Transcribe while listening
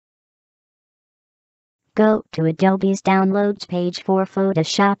Go to Adobe's Downloads page for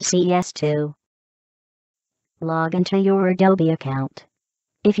Photoshop CS2. Log into your Adobe account.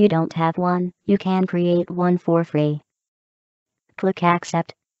 If you don't have one, you can create one for free. Click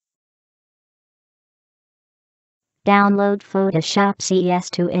Accept. Download Photoshop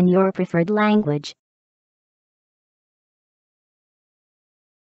CS2 in your preferred language.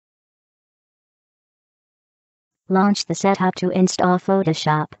 Launch the setup to install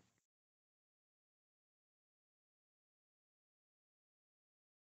Photoshop.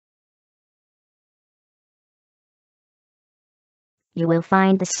 You will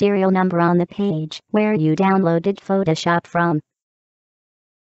find the serial number on the page where you downloaded Photoshop from.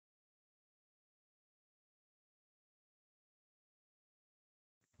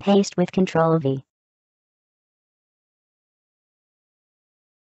 Paste with Ctrl+V.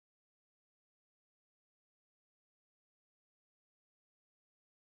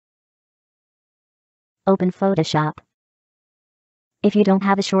 Open Photoshop. If you don't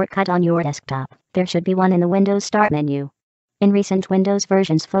have a shortcut on your desktop, there should be one in the Windows Start menu. In recent Windows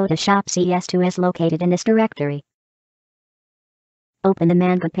versions, Photoshop CS2 is located in this directory. Open the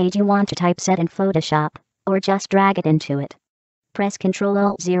Manga page you want to typeset in Photoshop, or just drag it into it. Press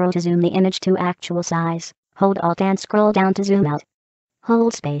Ctrl+Alt+0 to zoom the image to actual size. Hold Alt and scroll down to zoom out.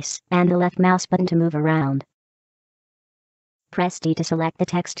 Hold space and the left mouse button to move around. Press D to select the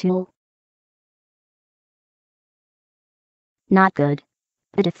text tool. Not good.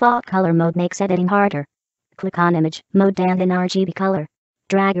 The default color mode makes editing harder. Click on Image Mode and in RGB color.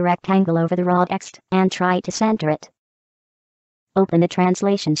 Drag a rectangle over the raw text and try to center it. Open the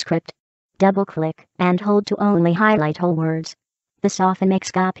translation script. Double-click and hold to only highlight whole words. This often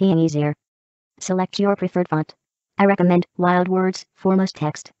makes copying easier. Select your preferred font. I recommend Wild Words for most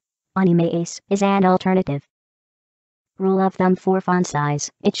text. Anime Ace is an alternative. Rule of thumb for font size: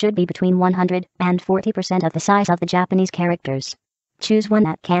 it should be between 100 and 40% of the size of the Japanese characters. Choose one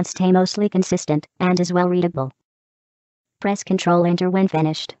that can stay mostly consistent and is well readable. Press Ctrl+Enter when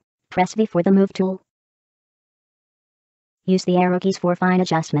finished. Press V for the Move tool. Use the arrow keys for fine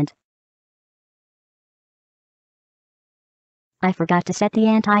adjustment. I forgot to set the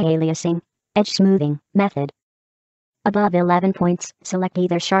anti-aliasing, edge smoothing method. Above 11 points, select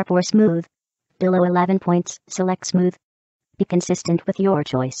either sharp or smooth. Below 11 points, select smooth. Be consistent with your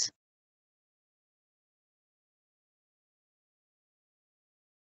choice.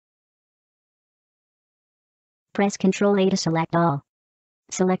 Press Ctrl+A to select all.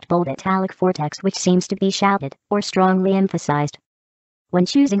 Select bold italic for text which seems to be shouted or strongly emphasized. When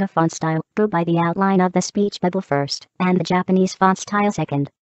choosing a font style, go by the outline of the speech bubble first and the Japanese font style second.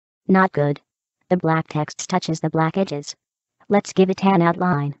 Not good. The black text touches the black edges. Let's give it an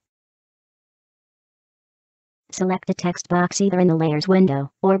outline. Select the text box either in the Layers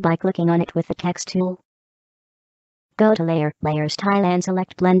window or by clicking on it with the text tool. Go to Layer, Layer Style and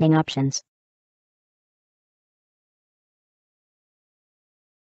select Blending Options.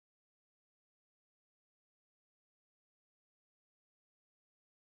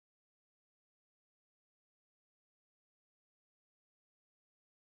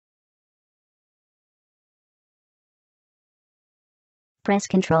 Press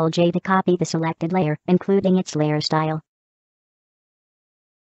Ctrl+J to copy the selected layer, including its layer style.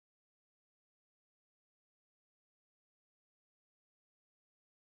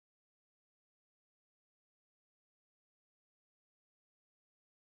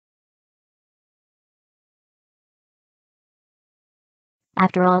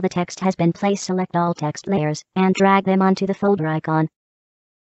 After all the text has been placed, select all text layers and drag them onto the folder icon.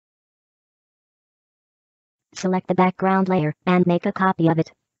 Select the background layer and make a copy of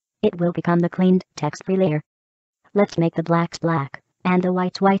it. It will become the cleaned, text-free layer. Let's make the blacks black and the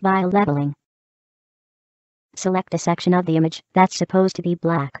whites white by leveling. Select a section of the image that's supposed to be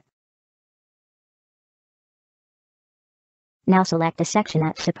black. Now select a section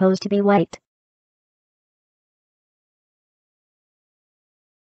that's supposed to be white.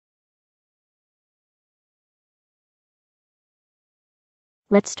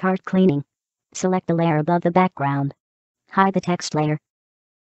 Let's start cleaning. Select the layer above the background. Hide the text layer.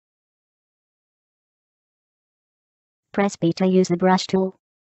 Press B to use the brush tool.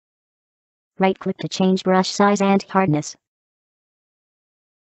 Right-click to change brush size and hardness.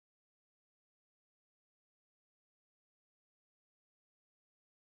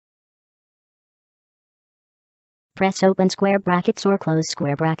 Press open square brackets or close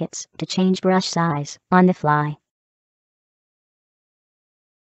square brackets to change brush size on the fly.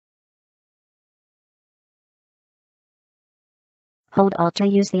 Hold Alt to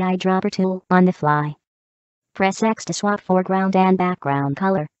use the eyedropper tool on the fly. Press X to swap foreground and background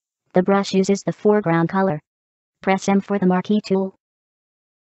color. The brush uses the foreground color. Press M for the marquee tool.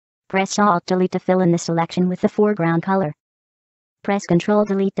 Press Alt-Delete to fill in the selection with the foreground color. Press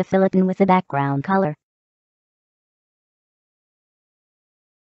Ctrl-Delete to fill it in with the background color.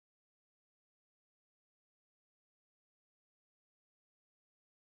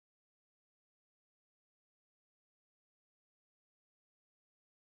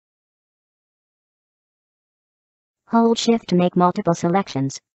 Hold Shift to make multiple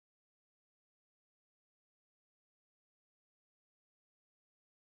selections.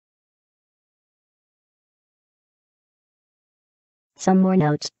 Some more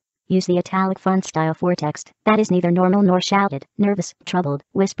notes. Use the italic font style for text that is neither normal nor shouted, nervous, troubled,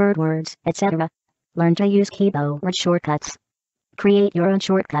 whispered words, etc. Learn to use keyboard shortcuts. Create your own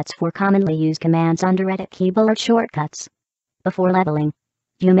shortcuts for commonly used commands under Edit keyboard shortcuts. Before leveling,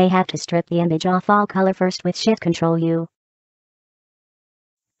 you may have to strip the image off all color first with Shift Ctrl U.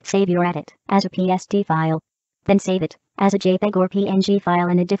 Save your edit as a PSD file. Then save it as a JPEG or PNG file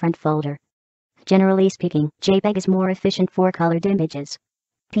in a different folder. Generally speaking, JPEG is more efficient for colored images.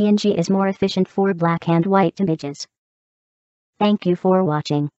 PNG is more efficient for black and white images. Thank you for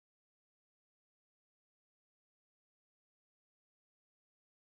watching.